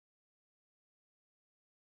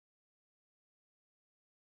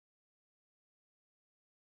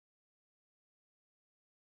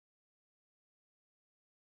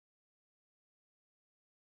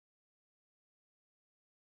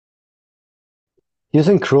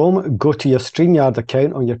Using Chrome, go to your Streamyard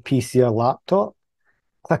account on your PC or laptop.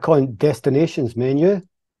 Click on Destinations menu.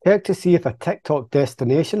 Check to see if a TikTok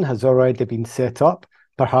destination has already been set up,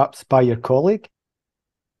 perhaps by your colleague.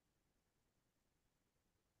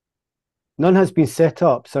 None has been set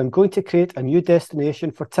up, so I'm going to create a new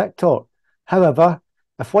destination for TikTok. However,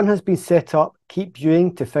 if one has been set up, keep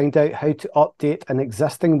viewing to find out how to update an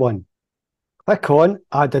existing one. Click on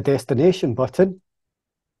Add a Destination button.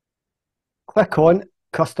 Click on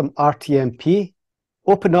Custom RTMP.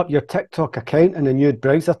 Open up your TikTok account in a new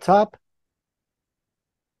browser tab.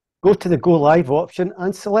 Go to the Go Live option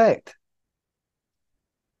and select.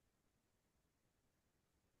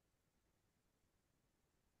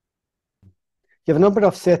 You have a number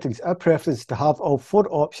of settings. Our preference is to have all 4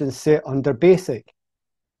 options set under Basic.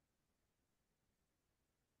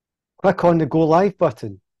 Click on the Go Live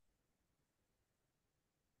button.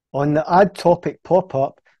 On the Add Topic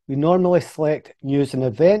pop-up, we normally select News and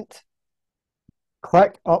Event.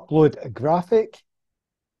 Click Upload a Graphic.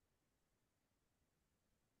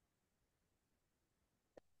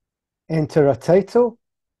 Enter a title.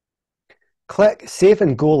 Click Save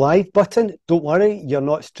and Go Live button. Don't worry, you're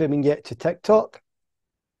not streaming yet to TikTok.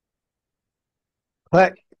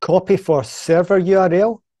 Click Copy for Server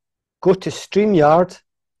URL. Go to Streamyard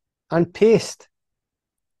and paste.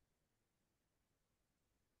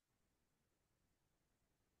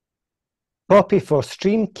 Copy for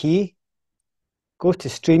Stream Key. Go to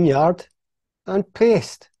Streamyard and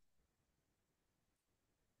paste.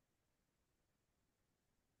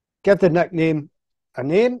 Give the nickname a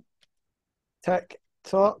name.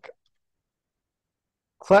 TikTok.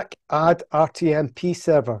 Click Add RTMP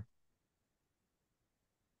server.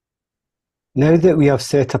 Now that we have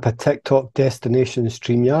set up a TikTok destination in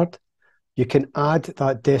Streamyard, you can add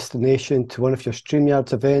that destination to one of your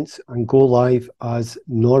Streamyard's events and go live as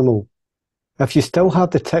normal. If you still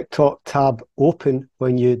have the TikTok tab open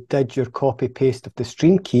when you did your copy-paste of the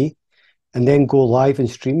stream key and then go live in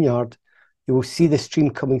Streamyard, you will see the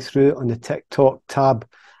stream coming through on the TikTok tab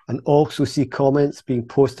and also see comments being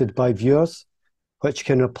posted by viewers, which you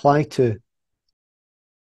can reply to.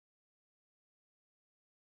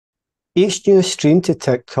 Each new stream to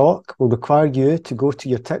TikTok will require you to go to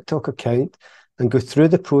your TikTok account and go through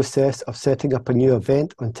the process of setting up a new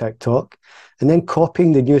event on TikTok and then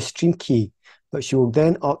copying the new stream key, which you will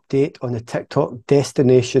then update on the TikTok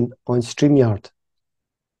destination on Streamyard.